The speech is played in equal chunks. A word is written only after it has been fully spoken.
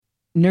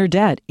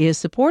Nerdette is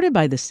supported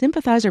by the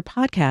Sympathizer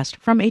podcast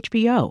from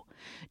HBO.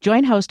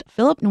 Join host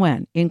Philip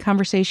Nguyen in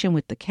conversation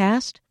with the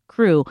cast,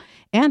 crew,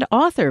 and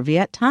author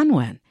Viet Thanh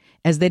Nguyen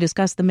as they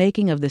discuss the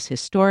making of this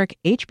historic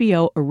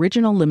HBO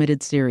original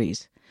limited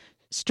series.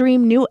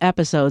 Stream new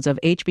episodes of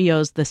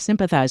HBO's The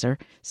Sympathizer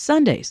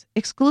Sundays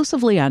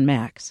exclusively on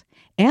Max,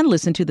 and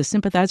listen to the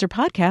Sympathizer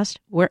podcast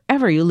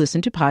wherever you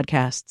listen to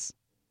podcasts.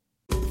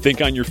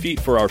 Think on your feet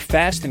for our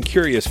Fast and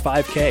Curious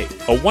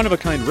 5K, a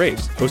one-of-a-kind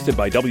race hosted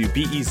by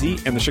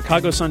WBEZ and the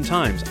Chicago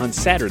Sun-Times on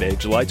Saturday,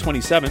 July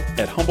 27th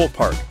at Humboldt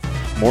Park.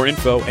 More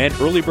info and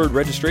early bird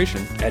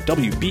registration at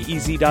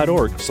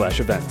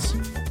wbez.org/events.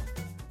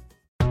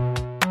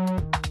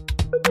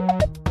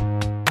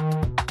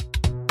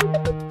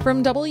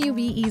 From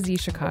WBEZ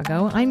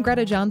Chicago, I'm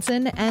Greta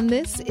Johnson, and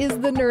this is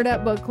the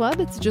Nerdette Book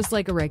Club. It's just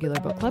like a regular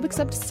book club,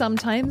 except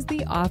sometimes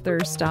the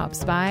author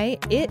stops by.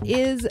 It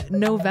is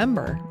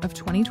November of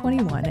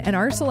 2021, and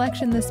our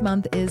selection this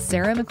month is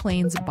Sarah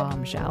MacLean's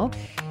Bombshell.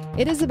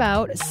 It is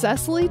about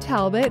Cecily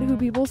Talbot, who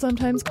people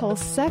sometimes call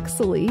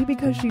Sexily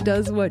because she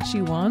does what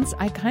she wants.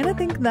 I kind of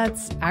think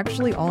that's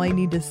actually all I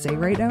need to say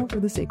right now for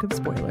the sake of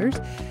spoilers.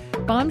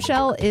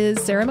 Bombshell is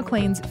Sarah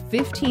MacLean's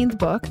 15th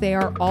book. They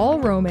are all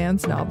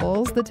romance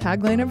novels. The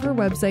tagline of her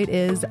website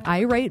is,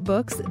 "I write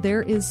books,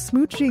 there is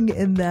smooching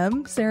in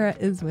them." Sarah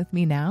is with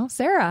me now.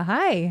 Sarah,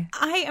 hi.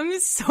 I am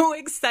so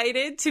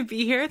excited to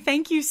be here.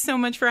 Thank you so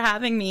much for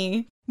having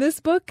me. This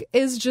book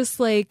is just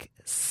like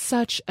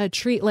such a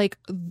treat. Like,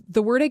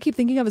 the word I keep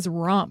thinking of is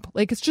romp.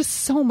 Like, it's just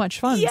so much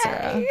fun, Yay!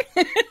 Sarah.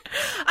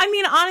 I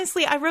mean,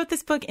 honestly, I wrote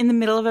this book in the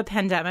middle of a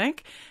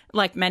pandemic,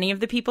 like many of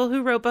the people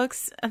who wrote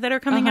books that are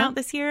coming out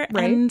this year.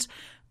 Right. And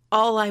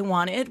all I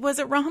wanted was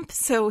a romp.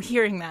 So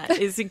hearing that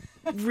is a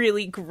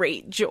really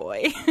great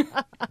joy.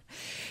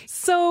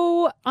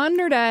 So on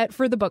Nerdette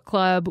for the book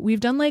club,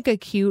 we've done like a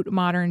cute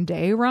modern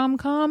day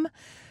rom-com,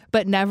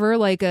 but never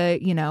like a,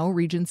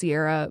 Regency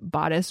era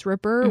bodice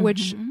ripper,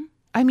 which,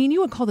 I mean,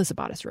 you would call this a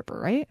bodice ripper,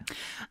 right?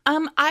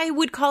 I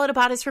would call it a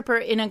bodice ripper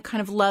in a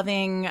kind of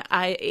loving,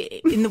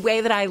 in the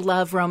way that I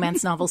love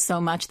romance novels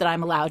so much that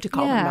I'm allowed to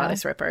call them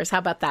bodice rippers. How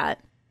about that?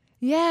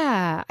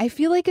 Yeah, I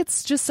feel like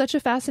it's just such a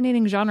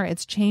fascinating genre.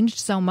 It's changed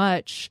so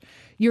much.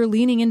 You're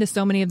leaning into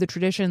so many of the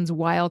traditions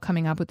while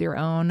coming up with your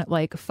own,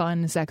 like,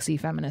 fun, sexy,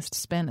 feminist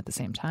spin at the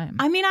same time.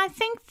 I mean, I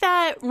think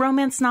that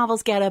romance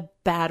novels get a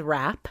bad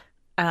rap.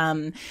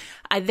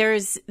 There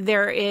is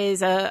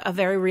a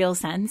very real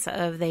sense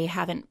of they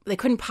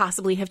couldn't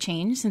possibly have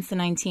changed since the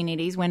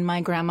 1980s when my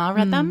grandma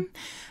read them.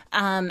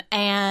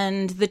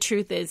 And the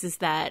truth is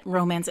that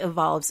romance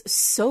evolves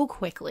so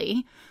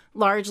quickly,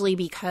 largely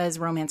because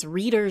romance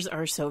readers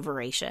are so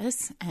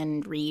voracious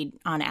and read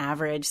on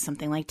average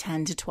something like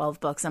 10 to 12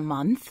 books a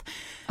month.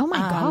 Oh my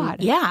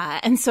God. Yeah.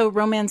 And so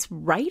romance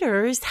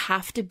writers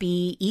have to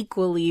be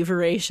equally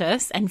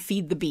voracious and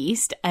feed the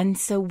beast. And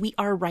so we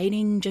are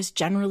writing just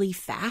generally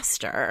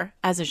faster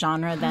as a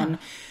genre than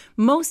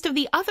most of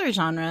the other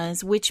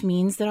genres, which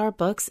means that our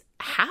books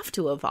have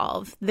to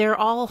evolve. They're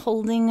all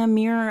holding a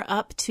mirror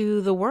up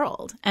to the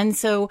world. And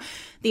so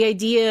the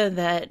idea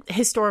that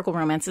historical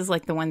romances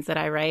like the ones that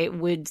I write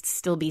would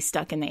still be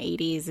stuck in the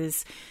 80s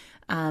is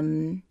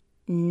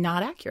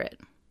not accurate.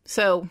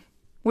 So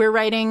we're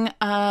writing in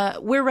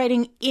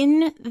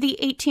the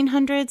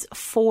 1800s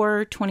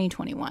for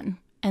 2021.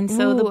 And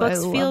so the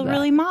books feel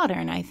really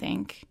modern, I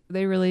think.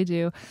 They really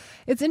do.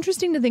 It's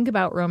interesting to think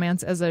about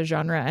romance as a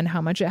genre and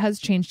how much it has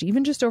changed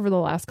even just over the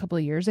last couple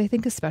of years. I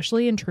think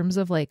especially in terms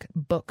of like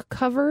book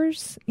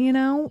covers,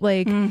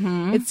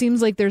 it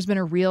seems like there's been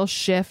a real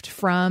shift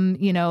from,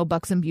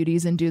 bucks and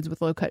beauties and dudes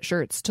with low cut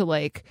shirts to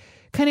like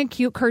kind of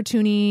cute,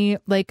 cartoony,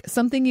 like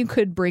something you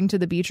could bring to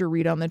the beach or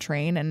read on the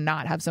train and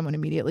not have someone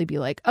immediately be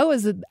like, "Oh,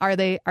 are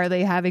they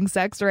having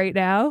sex right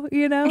now?"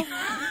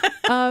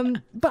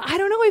 But I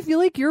don't know. I feel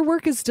like your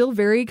work is still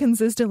very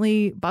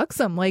consistently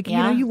buxom. Like,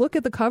 you look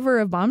at the cover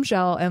of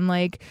Bombshell and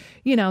like,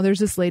 there's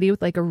this lady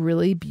with like a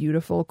really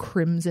beautiful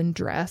crimson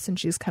dress and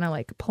she's kind of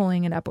like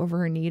pulling it up over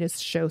her knee to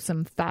show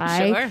some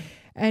thigh. Sure.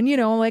 And,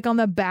 like on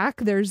the back,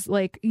 there's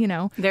like,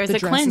 there's the a dress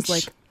clinch. is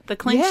like, the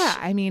clinch yeah,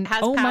 I mean,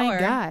 has oh power. My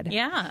God.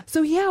 Yeah.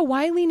 So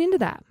why lean into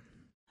that?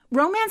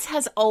 Romance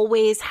has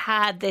always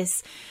had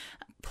this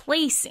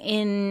place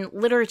in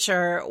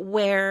literature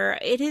where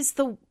it's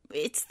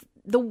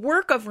the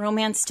work of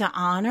romance to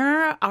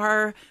honor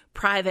our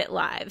private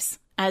lives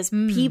as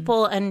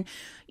people and,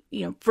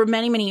 for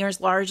many, many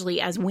years,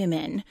 largely as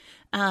women.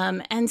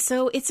 And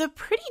so it's a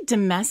pretty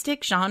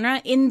domestic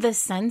genre in the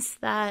sense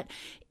that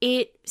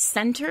it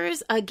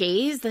centers a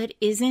gaze that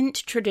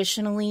isn't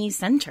traditionally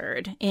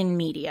centered in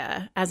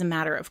media, as a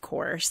matter of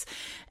course.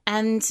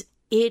 And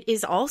it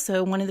is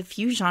also one of the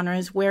few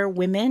genres where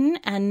women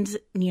and,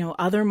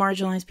 other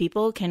marginalized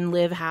people can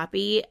live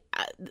happy,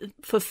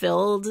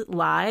 fulfilled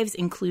lives,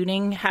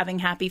 including having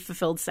happy,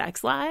 fulfilled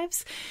sex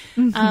lives,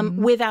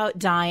 without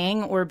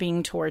dying or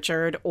being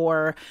tortured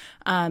or,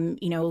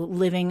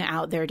 living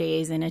out their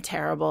days in a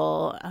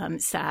terrible,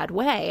 sad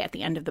way at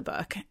the end of the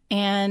book.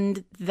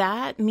 And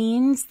that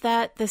means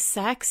that the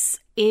sex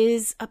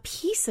is a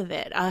piece of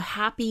it. A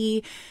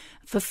happy,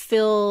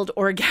 fulfilled,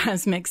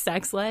 orgasmic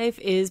sex life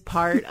is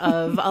part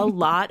of a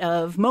lot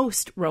of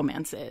most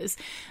romances.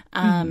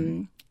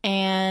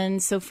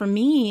 And so for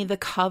me, the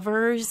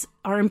covers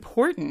are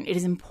important. It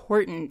is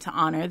important to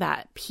honor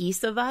that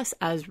piece of us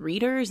as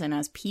readers and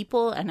as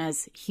people and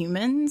as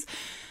humans.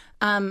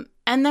 And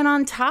then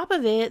on top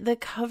of it, the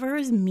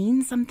covers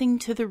mean something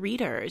to the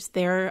readers.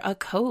 They're a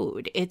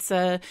code. It's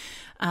a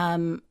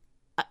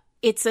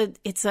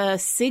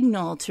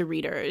signal to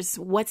readers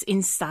what's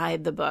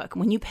inside the book.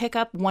 When you pick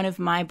up one of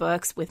my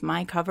books with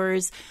my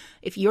covers,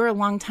 if you're a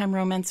longtime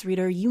romance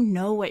reader, you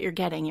know what you're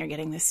getting. You're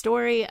getting the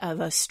story of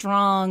a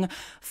strong,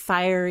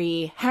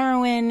 fiery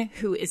heroine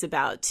who is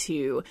about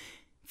to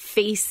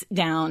face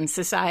down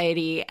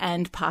society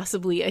and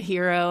possibly a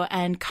hero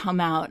and come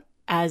out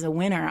as a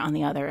winner on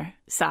the other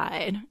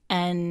side.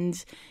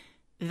 And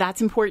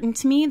that's important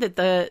to me, that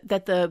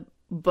the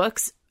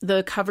books,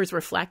 the covers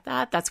reflect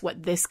that. That's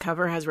what this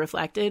cover has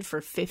reflected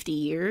for 50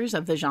 years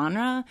of the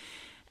genre.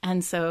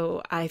 And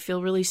so I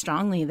feel really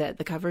strongly that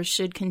the covers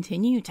should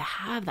continue to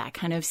have that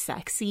kind of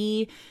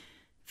sexy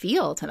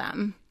feel to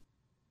them.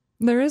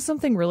 There is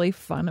something really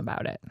fun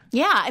about it.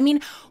 Yeah. I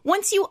mean,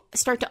 once you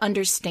start to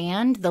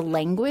understand the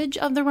language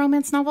of the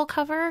romance novel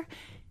cover,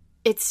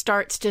 it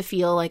starts to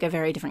feel like a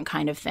very different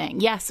kind of thing.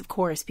 Yes, of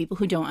course, people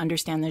who don't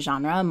understand the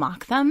genre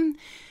mock them.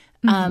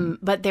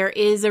 But there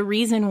is a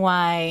reason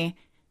why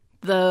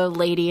the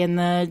lady in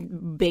the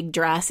big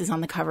dress is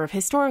on the cover of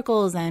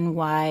historicals and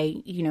why,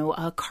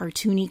 a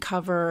cartoony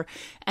cover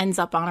ends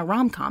up on a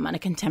rom-com, on a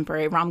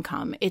contemporary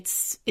rom-com.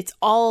 It's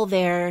all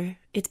there.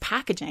 It's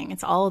packaging.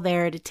 It's all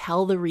there to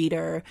tell the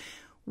reader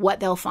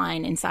what they'll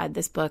find inside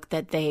this book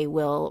that they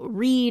will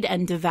read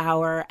and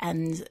devour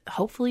and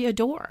hopefully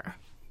adore.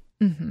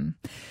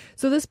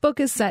 So this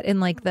book is set in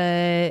like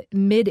the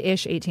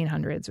mid-ish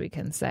 1800s, we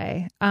can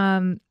say.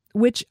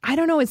 Which, I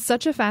don't know, is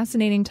such a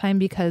fascinating time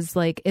because,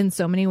 like, in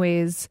so many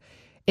ways,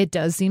 it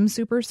does seem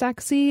super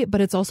sexy,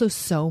 but it's also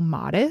so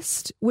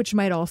modest, which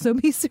might also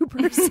be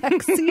super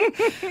sexy.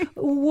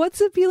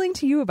 What's appealing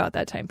to you about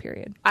that time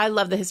period? I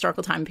love the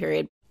historical time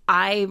period.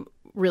 I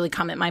really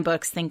come at my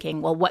books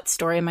thinking, well, what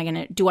story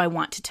do I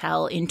want to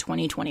tell in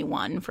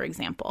 2021, for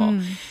example?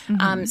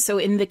 So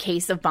in the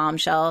case of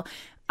Bombshell,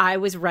 I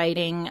was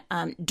writing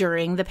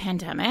during the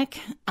pandemic.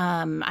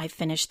 I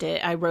finished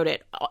it. I wrote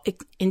it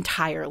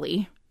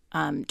entirely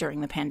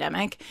during the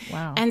pandemic.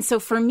 Wow. And so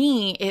for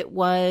me, it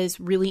was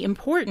really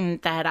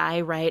important that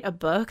I write a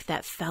book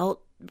that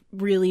felt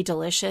really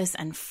delicious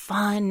and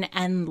fun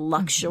and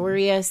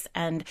luxurious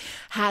and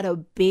had a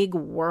big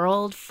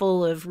world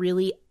full of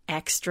really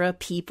extra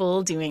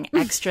people doing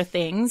extra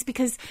things,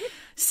 because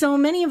so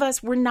many of us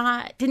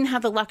didn't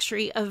have the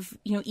luxury of,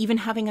 even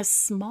having a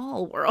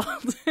small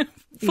world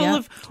full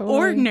of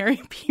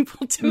ordinary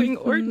people doing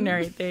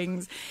ordinary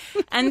things.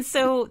 And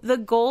so the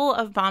goal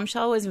of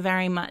Bombshell was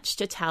very much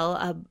to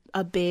tell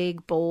a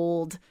big,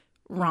 bold,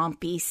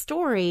 rompy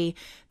story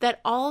that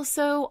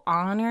also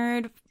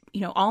honored,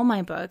 all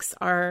my books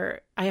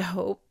are, I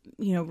hope,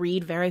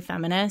 read very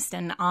feminist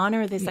and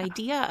honor this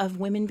idea of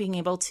women being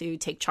able to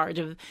take charge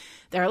of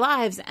their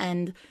lives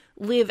and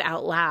live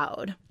out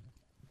loud.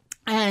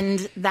 And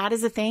that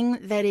is a thing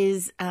that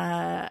is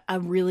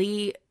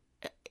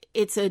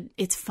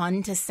it's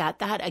fun to set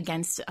that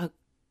against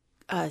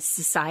a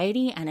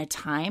society and a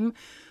time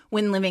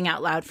when living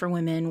out loud for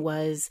women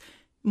was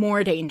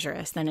more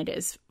dangerous than it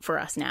is for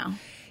us now.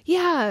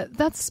 Yeah,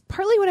 that's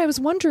partly what I was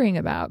wondering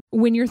about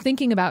when you're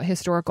thinking about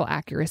historical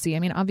accuracy. I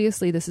mean,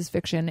 obviously this is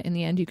fiction. In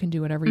the end, you can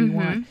do whatever you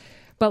want.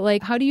 But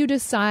like, how do you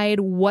decide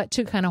what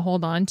to kind of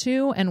hold on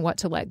to and what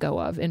to let go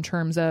of in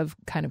terms of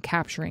kind of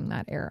capturing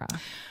that era?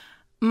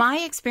 My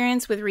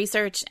experience with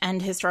research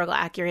and historical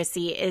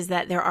accuracy is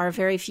that there are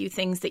very few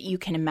things that you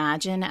can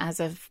imagine as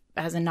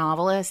a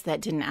novelist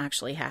that didn't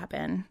actually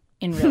happen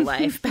in real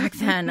life back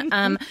then.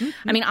 I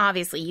mean,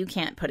 obviously, you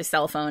can't put a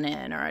cell phone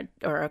in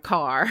or a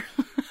car.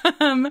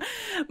 But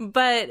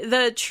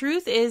the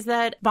truth is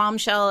that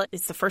Bombshell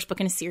is the first book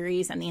in a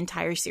series, and the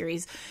entire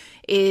series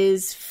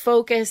is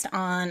focused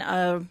on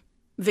a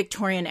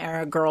Victorian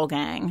era girl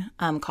gang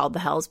called the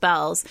Hells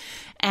Bells.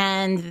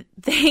 And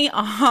they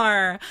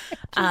are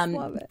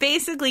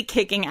basically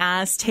kicking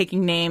ass,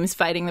 taking names,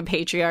 fighting the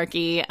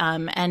patriarchy,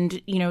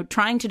 and,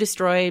 trying to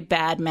destroy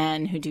bad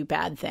men who do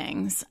bad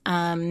things.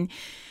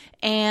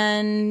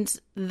 And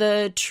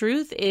the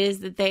truth is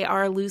that they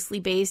are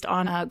loosely based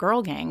on a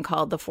girl gang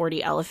called the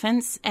 40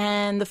 Elephants.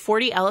 And the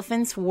 40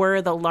 Elephants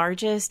were the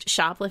largest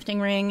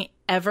shoplifting ring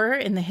ever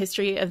in the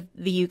history of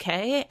the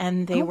UK.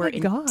 And they were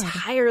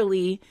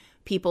entirely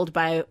peopled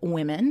by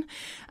women.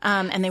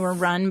 And they were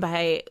run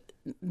by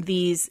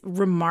these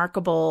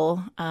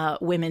remarkable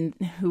women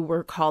who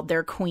were called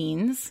their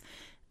queens.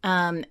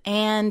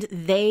 And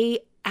they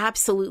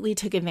absolutely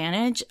took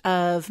advantage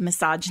of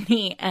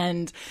misogyny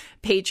and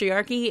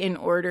patriarchy in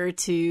order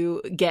to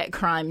get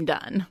crime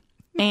done.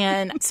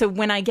 And so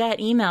when I get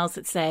emails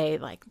that say,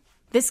 like,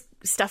 this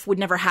stuff would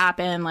never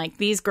happen, like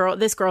this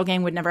girl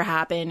gang would never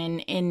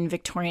happen in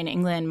Victorian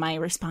England, my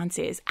response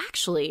is,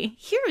 actually,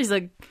 here is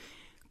a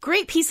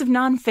great piece of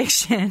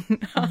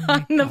nonfiction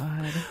on the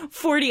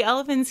 40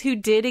 elephants who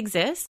did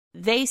exist.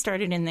 They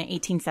started in the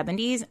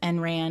 1870s and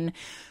ran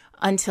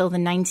until the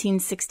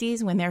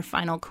 1960s, when their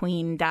final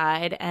queen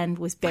died and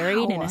was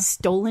buried in a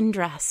stolen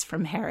dress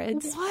from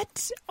Harrods.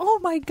 What? Oh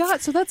my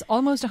God. So that's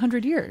almost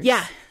 100 years.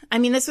 Yeah. I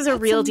mean, this was a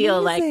real deal.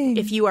 Amazing.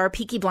 Like, if you are a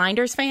Peaky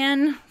Blinders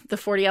fan, the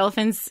 40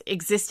 Elephants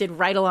existed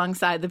right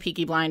alongside the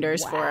Peaky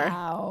Blinders for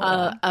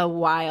a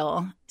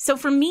while. So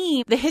for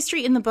me, the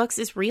history in the books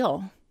is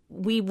real.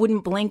 We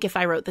wouldn't blink if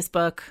I wrote this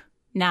book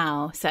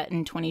now, set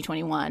in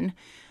 2021.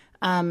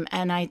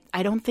 And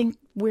I don't think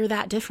we're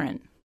that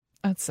different.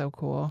 That's so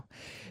cool.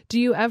 Do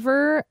you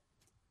ever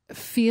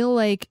feel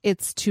like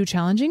it's too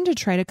challenging to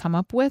try to come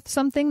up with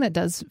something that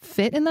does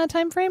fit in that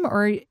time frame,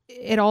 or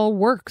it all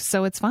works,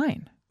 so it's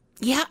fine?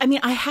 Yeah, I mean,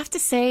 I have to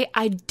say,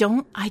 I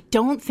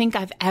don't think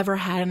I've ever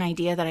had an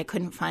idea that I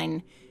couldn't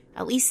find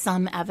at least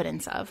some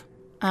evidence of.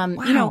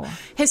 Wow. You know,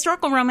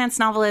 historical romance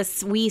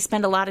novelists, we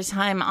spend a lot of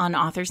time on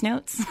author's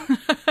notes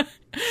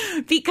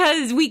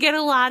because we get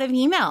a lot of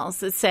emails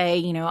that say,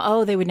 you know,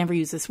 oh, they would never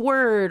use this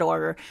word,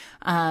 or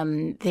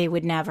they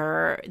would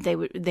never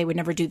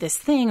do this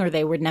thing, or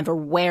they would never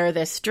wear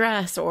this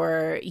dress,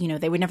 or, you know,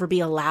 they would never be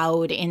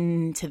allowed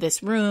into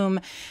this room.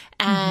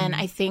 And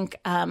I think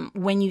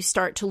when you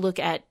start to look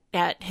at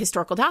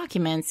historical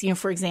documents, you know,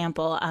 for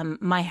example,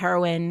 my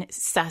heroine,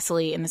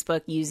 Cecily, in this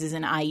book uses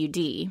an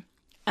IUD.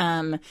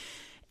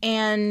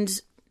 And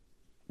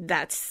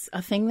that's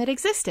a thing that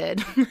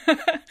existed.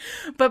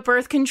 But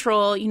birth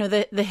control, you know,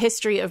 the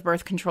history of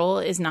birth control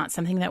is not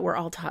something that we're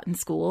all taught in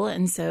school.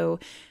 And so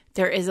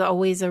there is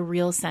always a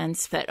real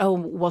sense that, oh,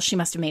 well, she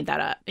must have made that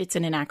up. It's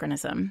an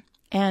anachronism.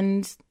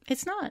 And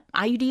it's not.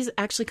 IUDs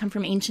actually come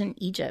from ancient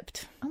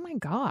Egypt. Oh my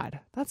God.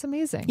 That's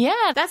amazing.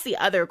 Yeah, that's the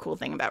other cool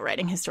thing about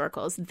writing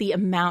historicals. The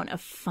amount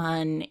of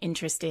fun,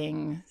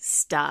 interesting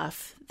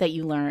stuff that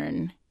you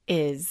learn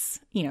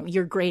is, you know,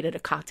 you're great at a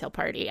cocktail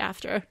party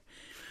after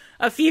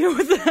a few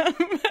of them.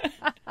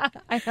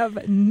 I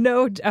have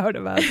no doubt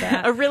about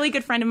that. A really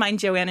good friend of mine,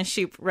 Joanna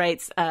Shoup,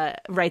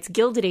 writes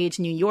Gilded Age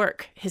New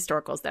York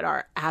historicals that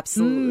are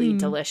absolutely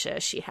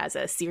delicious. She has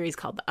a series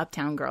called The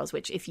Uptown Girls,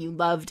 which if you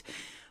loved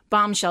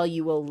Bombshell,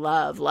 you will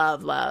love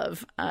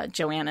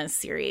Joanna's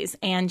series.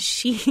 And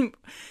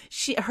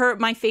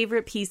my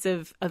favorite piece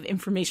of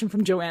information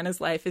from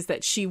Joanna's life is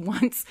that she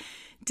once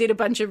did a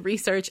bunch of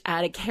research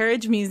at a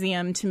carriage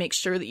museum to make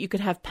sure that you could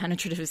have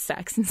penetrative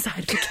sex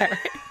inside the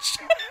carriage.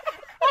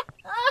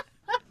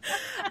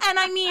 And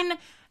I mean,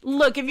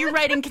 look, if you're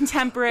writing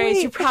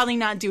contemporaries, you're probably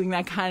not doing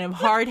that kind of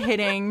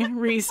hard-hitting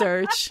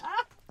research.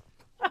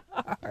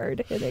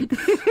 Hard-hitting.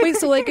 Wait,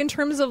 so like in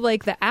terms of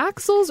like the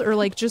axles, or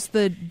like just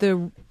the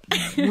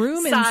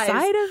room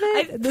inside of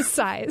it? The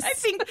size. I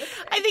think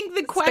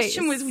the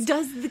question was,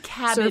 does the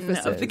cabin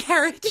of the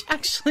carriage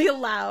actually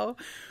allow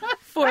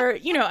for,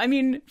 you know, I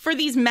mean, for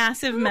these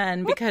massive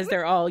men, because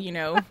they're all, you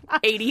know,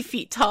 80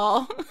 feet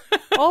tall.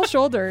 All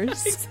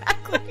shoulders.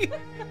 Exactly.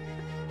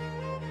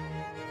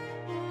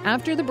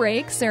 After the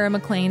break, Sarah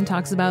MacLean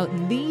talks about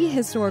the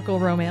historical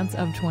romance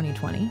of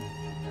 2020.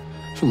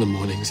 From the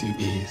mornings you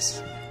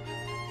ease,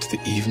 to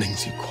the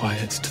evenings you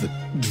quiet, to the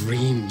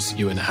dreams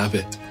you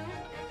inhabit,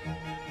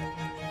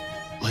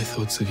 my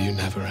thoughts of you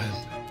never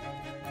end.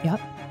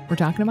 Yep, we're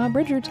talking about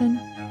Bridgerton.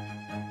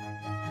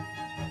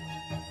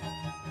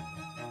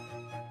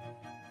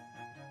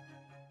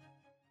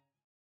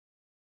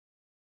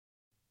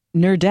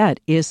 Nerdette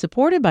is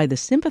supported by the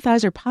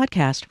Sympathizer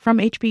podcast from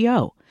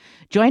HBO.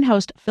 Join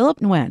host Philip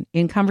Nguyen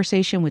in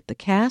conversation with the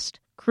cast,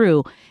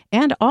 crew,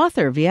 and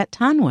author Viet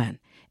Thanh Nguyen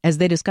as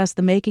they discuss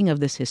the making of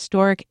this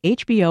historic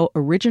HBO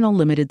original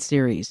limited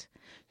series.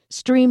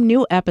 Stream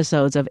new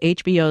episodes of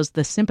HBO's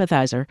The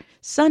Sympathizer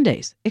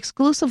Sundays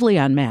exclusively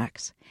on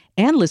Max,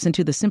 and listen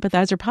to the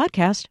Sympathizer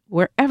podcast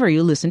wherever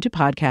you listen to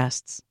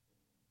podcasts.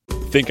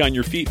 Think on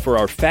your feet for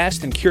our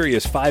Fast and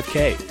Curious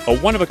 5K, a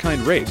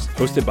one-of-a-kind race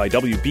hosted by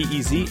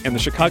WBEZ and the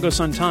Chicago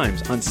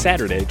Sun-Times on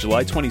Saturday,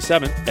 July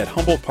 27th at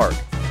Humboldt Park.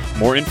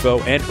 More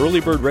info and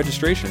early bird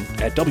registration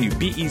at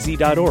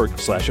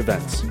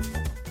wbez.org/events.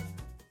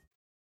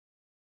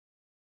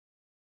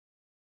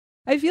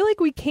 I feel like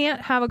we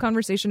can't have a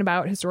conversation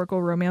about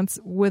historical romance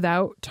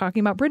without talking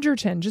about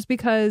Bridgerton, just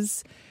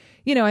because,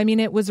 you know, I mean,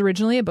 it was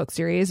originally a book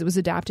series. It was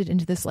adapted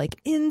into this like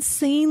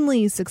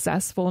insanely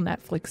successful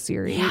Netflix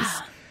series.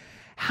 Yeah.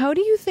 How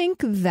do you think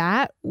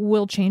that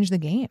will change the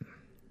game?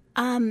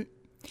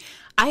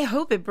 I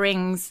hope it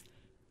brings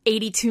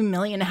 82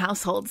 million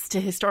households to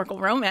historical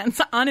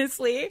romance,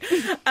 honestly.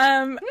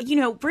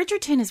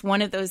 Bridgerton is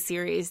one of those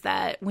series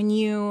that when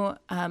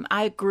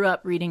I grew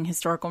up reading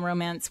historical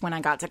romance when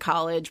I got to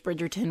college.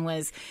 Bridgerton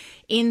was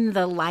in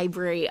the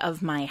library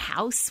of my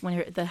house,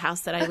 the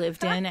house that I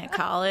lived in at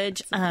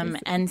college.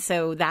 And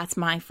so that's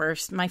my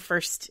first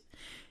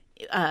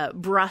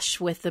brush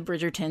with the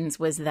Bridgertons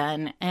was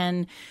then.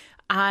 And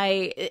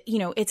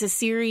it's a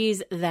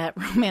series that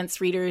romance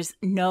readers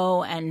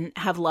know and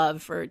have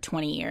loved for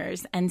 20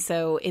 years. And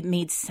so it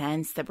made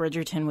sense that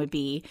Bridgerton would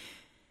be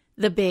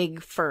the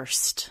big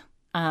first.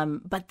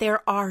 But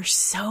there are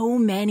so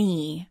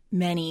many,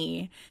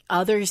 many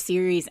other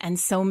series and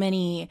so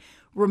many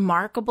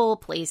remarkable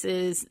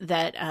places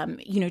that,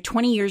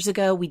 20 years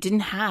ago, we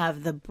didn't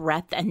have the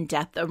breadth and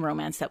depth of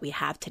romance that we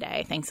have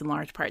today, thanks in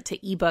large part to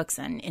ebooks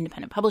and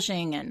independent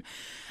publishing and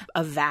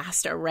a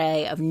vast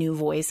array of new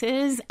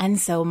voices. And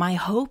so my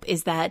hope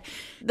is that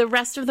the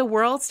rest of the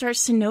world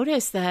starts to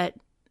notice that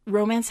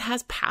romance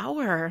has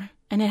power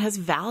and it has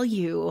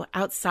value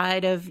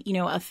outside of,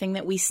 a thing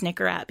that we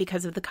snicker at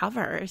because of the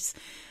covers.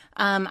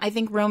 I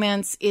think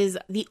romance is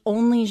the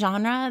only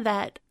genre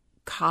that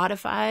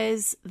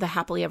codifies the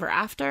happily ever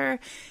after.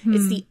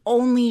 It's the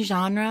only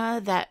genre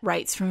that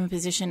writes from a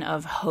position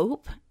of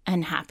hope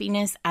and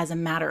happiness as a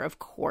matter of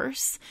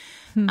course.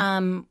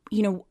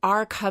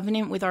 Our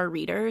covenant with our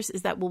readers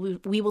is that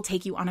we will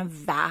take you on a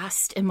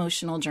vast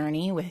emotional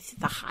journey with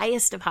the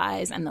highest of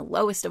highs and the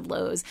lowest of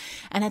lows.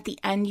 And at the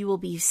end, you will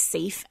be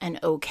safe and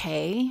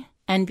okay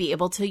and be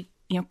able to,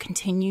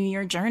 continue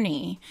your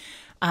journey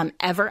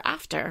ever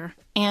after.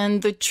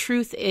 And the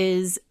truth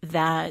is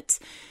that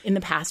in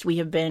the past, we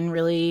have been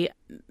really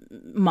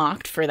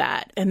mocked for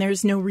that. And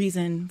there's no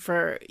reason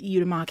for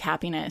you to mock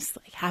happiness.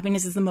 Like,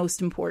 happiness is the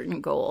most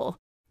important goal.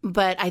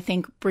 But I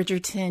think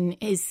Bridgerton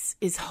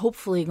is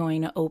hopefully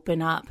going to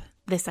open up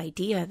this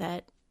idea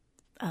that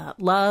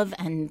love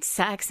and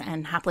sex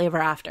and happily ever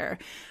after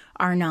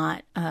are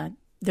not,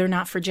 they're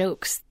not for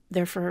jokes.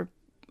 They're for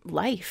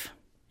life.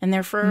 And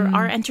they're for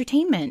our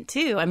entertainment,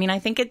 too. I mean, I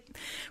think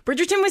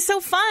Bridgerton was so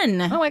fun.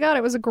 Oh, my God.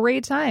 It was a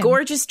great time.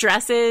 Gorgeous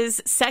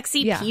dresses,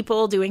 sexy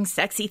people doing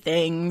sexy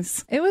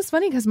things. It was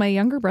funny because my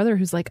younger brother,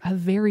 who's like a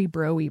very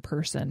bro-y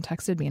person,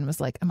 texted me and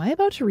was like, am I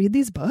about to read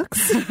these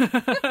books?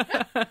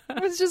 I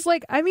was just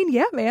like, I mean,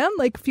 yeah, man.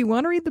 Like, if you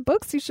want to read the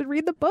books, you should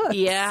read the books.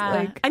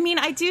 Yeah. I mean,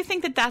 I do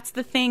think that that's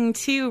the thing,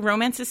 too.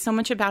 Romance is so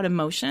much about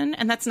emotion.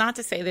 And that's not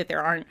to say that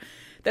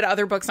that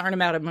other books aren't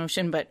about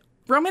emotion, but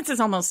romance is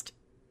almost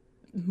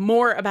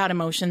more about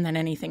emotion than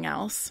anything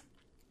else.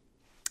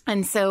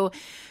 And so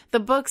the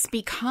books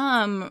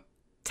become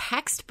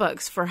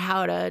textbooks for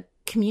how to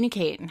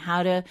communicate and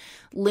how to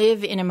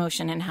live in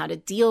emotion and how to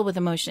deal with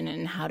emotion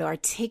and how to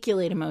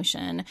articulate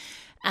emotion.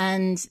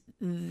 And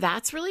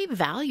that's really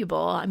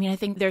valuable. I mean, I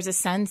think there's a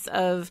sense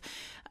of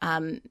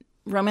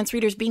romance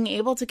readers being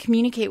able to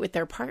communicate with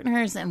their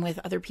partners and with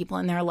other people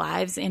in their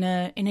lives in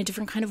a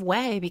different kind of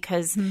way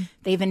because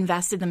they've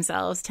invested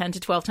themselves 10 to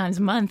 12 times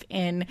a month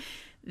in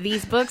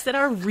these books that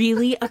are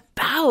really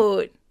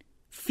about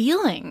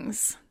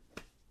feelings.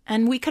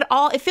 And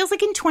it feels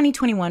like in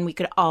 2021, we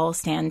could all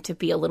stand to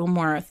be a little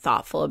more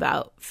thoughtful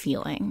about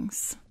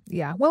feelings.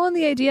 Yeah. Well, and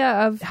the idea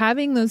of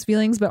having those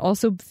feelings, but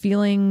also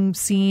feeling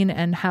seen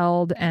and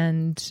held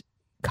and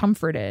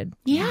comforted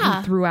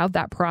throughout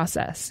that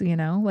process,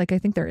 Like, I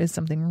think there is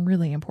something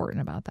really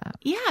important about that.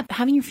 Yeah.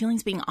 Having your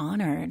feelings being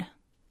honored.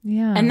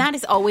 Yeah. And that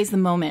is always the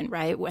moment,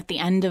 right? At the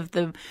end of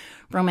the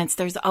romance,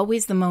 there's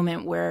always the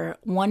moment where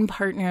one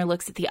partner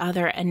looks at the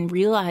other and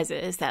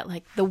realizes that,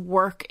 like, the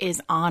work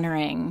is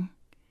honoring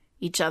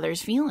each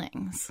other's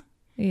feelings.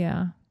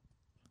 Yeah.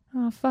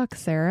 Oh, fuck,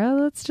 Sarah.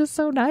 That's just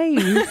so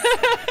nice.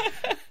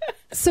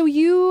 So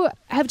you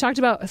have talked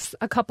about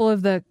a couple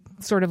of the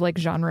sort of like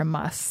genre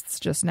musts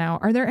just now.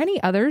 Are there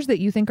any others that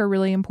you think are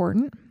really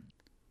important?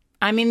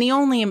 I mean, the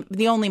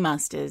only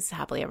must is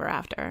happily ever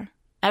after.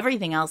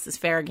 Everything else is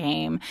fair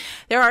game.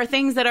 There are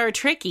things that are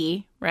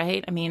tricky,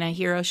 right? I mean, a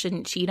hero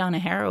shouldn't cheat on a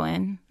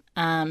heroine.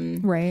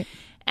 Right.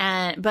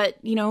 But,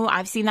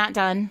 I've seen that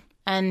done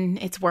and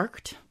it's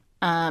worked.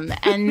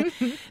 And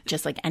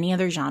just like any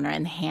other genre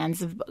in the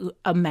hands of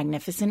a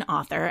magnificent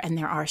author, and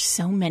there are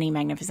so many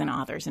magnificent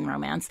authors in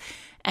romance,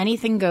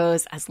 anything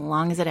goes as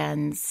long as it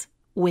ends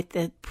with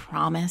the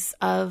promise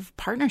of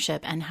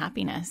partnership and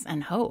happiness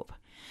and hope.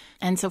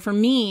 And so for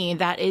me,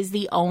 that is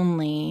the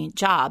only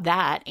job,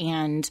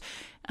 and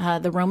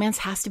the romance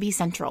has to be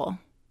central.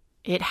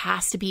 It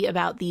has to be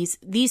about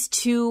these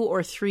 2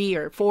 or 3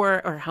 or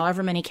 4 or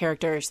however many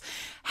characters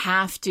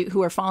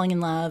who are falling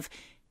in love.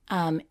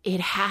 It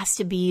has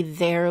to be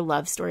their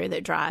love story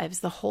that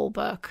drives the whole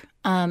book.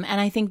 And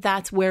I think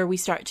that's where we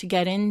start to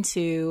get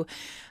into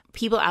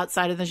people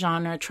outside of the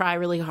genre try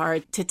really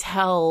hard to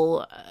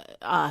tell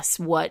us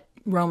what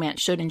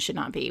romance should and should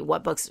not be,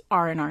 what books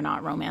are and are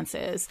not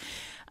romances.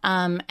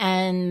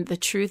 And the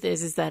truth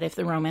is that if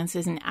the romance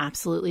isn't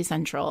absolutely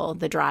central,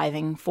 the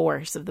driving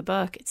force of the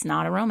book, it's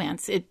not a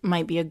romance. It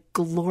might be a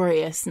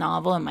glorious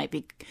novel. It might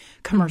be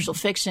commercial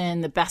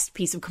fiction, the best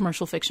piece of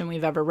commercial fiction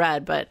we've ever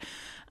read. But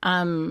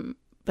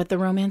the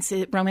romance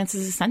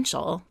is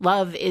essential.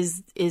 Love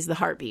is the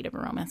heartbeat of a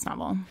romance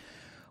novel.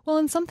 Well,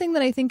 and something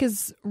that I think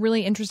is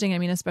really interesting, I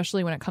mean,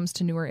 especially when it comes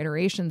to newer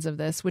iterations of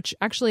this, which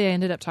actually I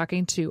ended up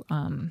talking to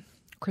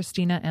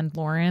Christina and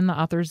Lauren, the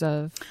authors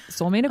of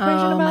Soulmate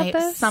Equation, about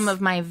this. Some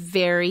of my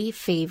very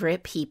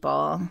favorite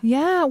people.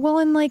 Yeah, well,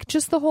 and like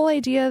just the whole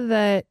idea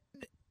that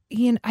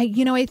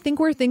I think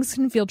where things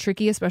can feel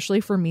tricky,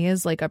 especially for me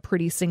as like a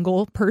pretty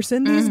single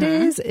person these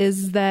days,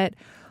 is that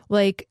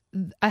like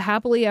a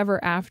happily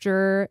ever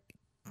after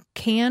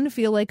can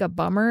feel like a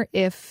bummer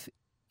if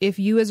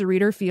you as a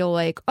reader feel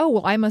like, oh,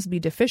 well, I must be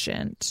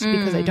deficient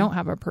because I don't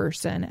have a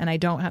person and I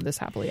don't have this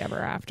happily ever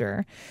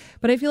after.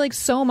 But I feel like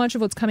so much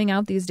of what's coming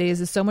out these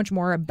days is so much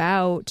more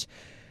about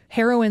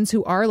heroines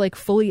who are like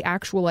fully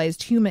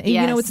actualized human.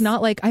 Yes. You know, it's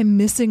not like I'm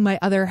missing my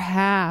other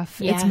half.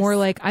 Yes. It's more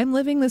like I'm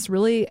living this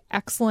really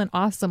excellent,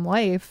 awesome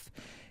life.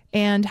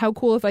 And how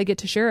cool if I get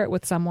to share it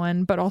with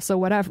someone, but also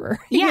whatever.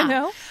 Yeah. You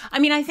know? I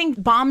mean, I think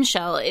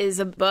Bombshell is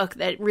a book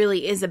that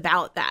really is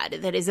about that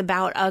is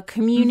about a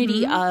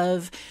community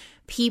of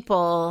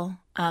people,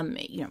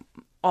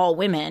 all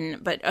women,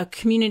 but a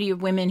community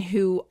of women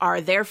who are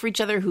there for each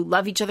other, who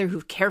love each other,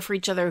 who care for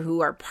each other,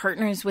 who are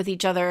partners with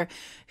each other,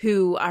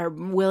 who are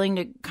willing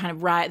to kind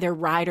of ride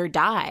or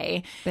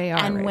die. They are.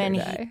 And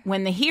when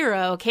when the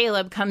hero,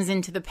 Caleb, comes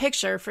into the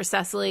picture for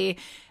Cecily,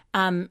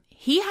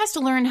 he has to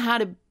learn how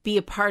to be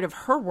a part of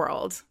her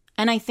world.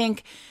 And I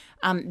think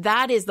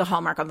that is the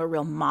hallmark of a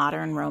real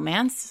modern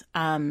romance.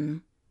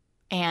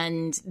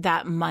 And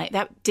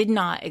that did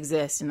not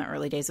exist in the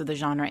early days of the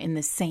genre in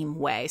the same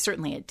way.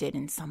 Certainly it did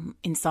in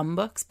some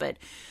books, but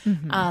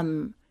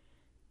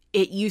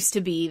it used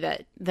to be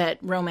that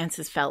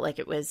romances felt like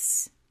it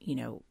was,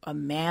 a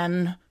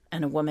man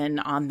and a woman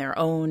on their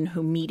own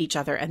who meet each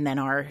other and then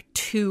are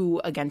two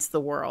against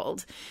the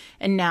world.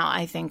 And now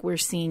I think we're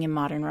seeing in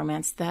modern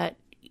romance that,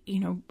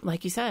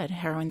 like you said,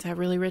 heroines have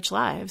really rich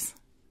lives.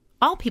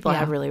 All people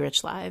have really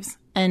rich lives.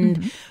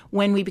 And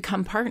when we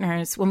become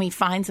partners, when we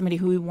find somebody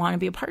who we want to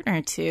be a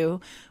partner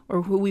to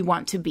or who we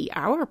want to be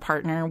our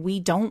partner, we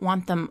don't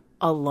want them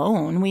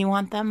alone. We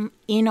want them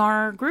in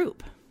our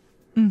group.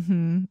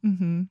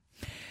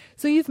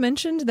 So you've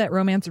mentioned that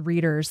romance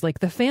readers, like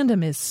the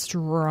fandom is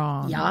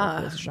strong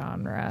Yeah. with this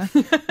genre.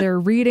 They're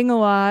reading a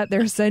lot.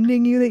 They're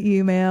sending you the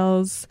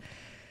emails.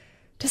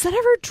 Does that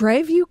ever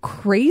drive you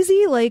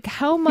crazy? Like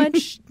how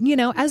much,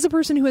 as a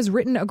person who has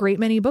written a great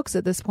many books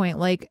at this point,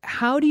 like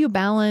how do you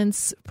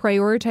balance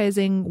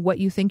prioritizing what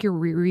you think your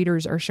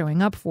readers are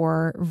showing up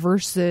for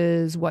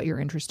versus what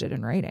you're interested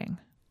in writing?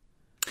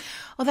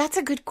 Well, that's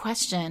a good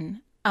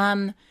question.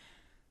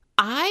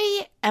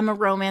 I am a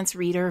romance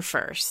reader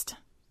first.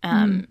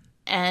 And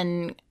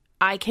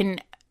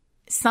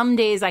some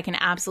days I can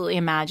absolutely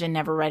imagine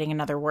never writing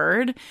another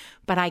word,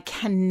 but I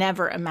can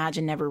never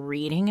imagine never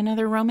reading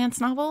another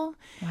romance novel.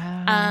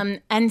 Wow.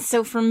 And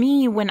so for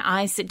me, when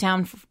I sit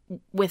down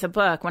with a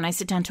book, when I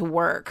sit down to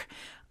work,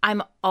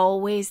 I'm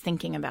always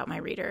thinking about my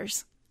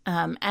readers.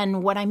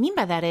 And what I mean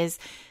by that is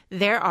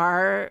there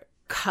are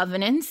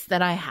covenants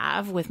that I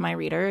have with my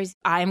readers.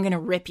 I'm going to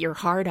rip your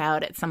heart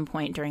out at some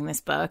point during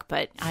this book,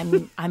 but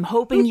I'm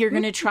hoping you're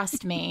going to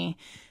trust me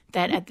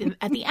that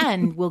at the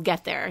end we'll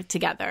get there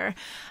together.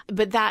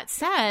 But that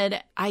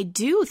said, I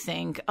do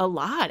think a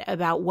lot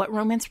about what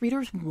romance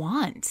readers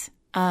want.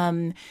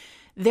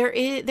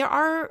 There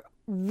are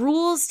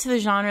rules to the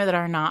genre that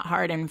are not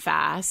hard and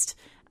fast,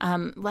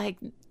 like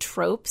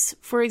tropes,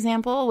 for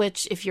example,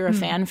 which if you're a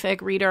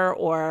fanfic reader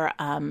or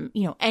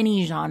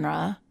any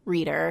genre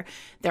reader,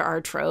 there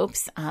are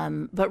tropes.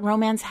 But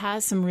romance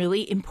has some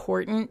really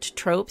important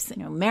tropes,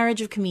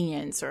 marriage of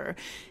convenience or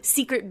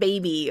secret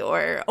baby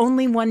or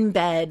only one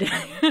bed,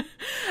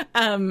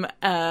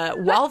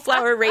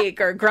 wallflower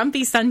rake or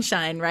grumpy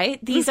sunshine, right?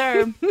 These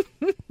are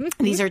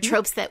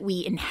tropes that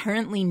we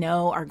inherently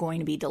know are going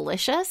to be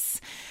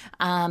delicious.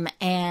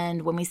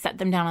 And when we set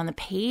them down on the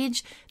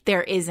page,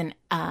 there is an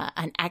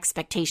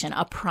expectation,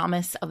 a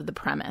promise of the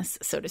premise,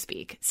 so to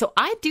speak. So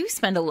I do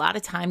spend a lot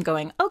of time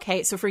going,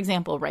 okay, so for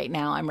example, right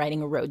now I'm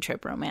writing a road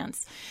trip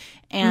romance.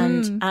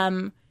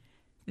 And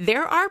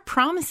there are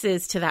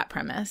promises to that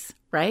premise,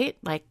 right?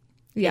 Like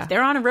if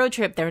they're on a road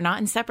trip, they're not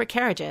in separate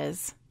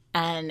carriages.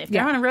 And if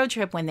they're on a road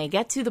trip, when they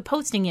get to the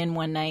posting inn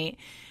one night,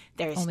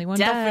 there's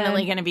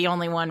definitely going to be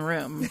only one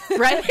room,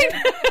 right?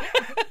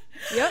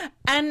 Yep.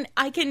 And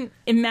I can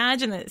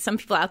imagine that some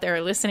people out there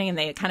are listening and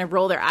they kind of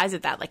roll their eyes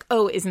at that, like,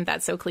 oh, isn't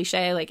that so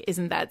cliche? Like,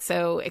 isn't that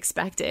so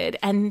expected?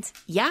 And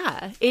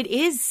yeah, it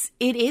is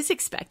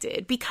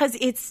expected because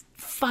it's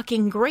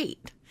fucking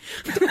great.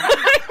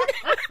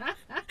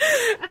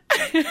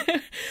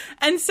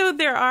 And so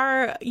there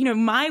are,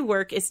 my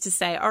work is to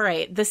say, all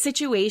right, the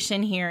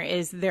situation here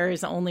is there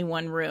is only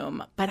one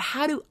room, but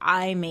how do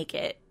I make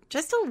it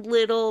just a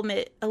little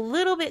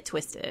bit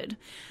twisted,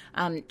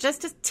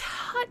 just a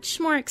touch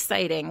more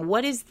exciting.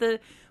 What's the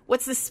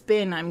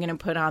spin I'm going to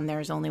put on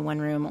There's Only One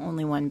Room,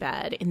 Only One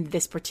Bed in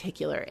this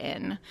particular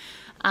inn?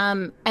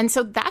 And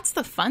so that's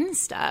the fun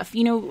stuff.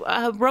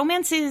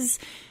 Romance is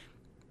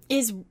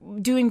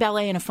doing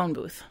ballet in a phone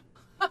booth.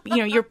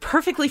 You're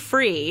perfectly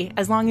free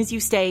as long as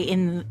you stay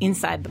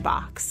inside the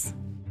box.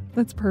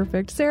 That's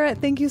perfect. Sarah,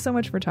 thank you so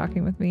much for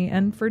talking with me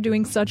and for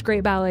doing such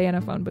great ballet in a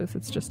phone booth.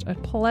 It's just a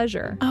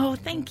pleasure. Oh,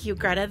 thank you,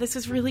 Greta. This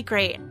was really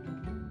great.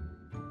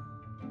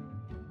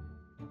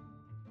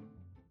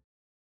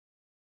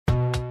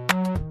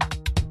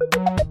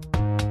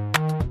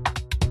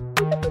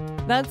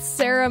 That's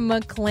Sarah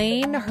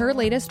MacLean. Her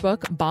latest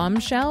book,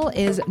 Bombshell,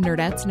 is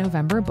Nerdette's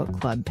November book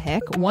club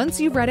pick.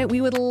 Once you've read it,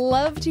 we would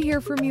love to hear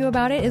from you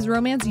about it. Is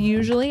romance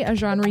usually a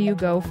genre you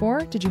go for?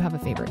 Did you have a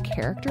favorite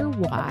character?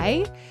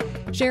 Why?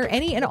 Share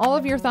any and all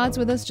of your thoughts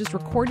with us. Just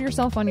record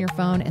yourself on your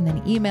phone and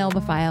then email the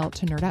file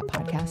to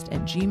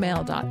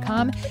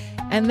nerdettepodcast@gmail.com.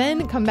 And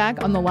then come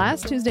back on the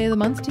last Tuesday of the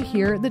month to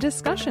hear the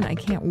discussion. I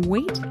can't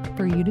wait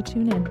for you to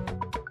tune in.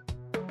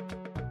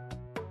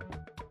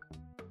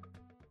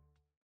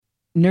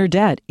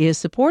 Nerdette is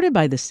supported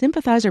by the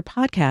Sympathizer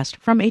podcast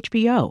from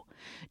HBO.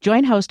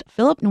 Join host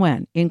Philip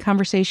Nguyen in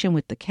conversation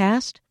with the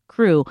cast,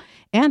 crew,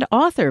 and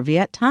author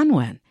Viet Thanh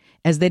Nguyen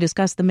as they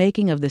discuss the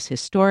making of this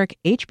historic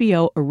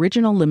HBO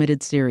original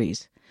limited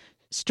series.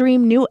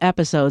 Stream new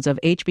episodes of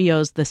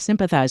HBO's The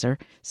Sympathizer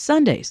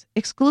Sundays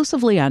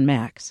exclusively on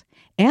Max,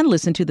 and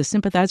listen to the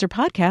Sympathizer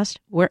podcast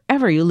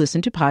wherever you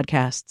listen to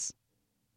podcasts.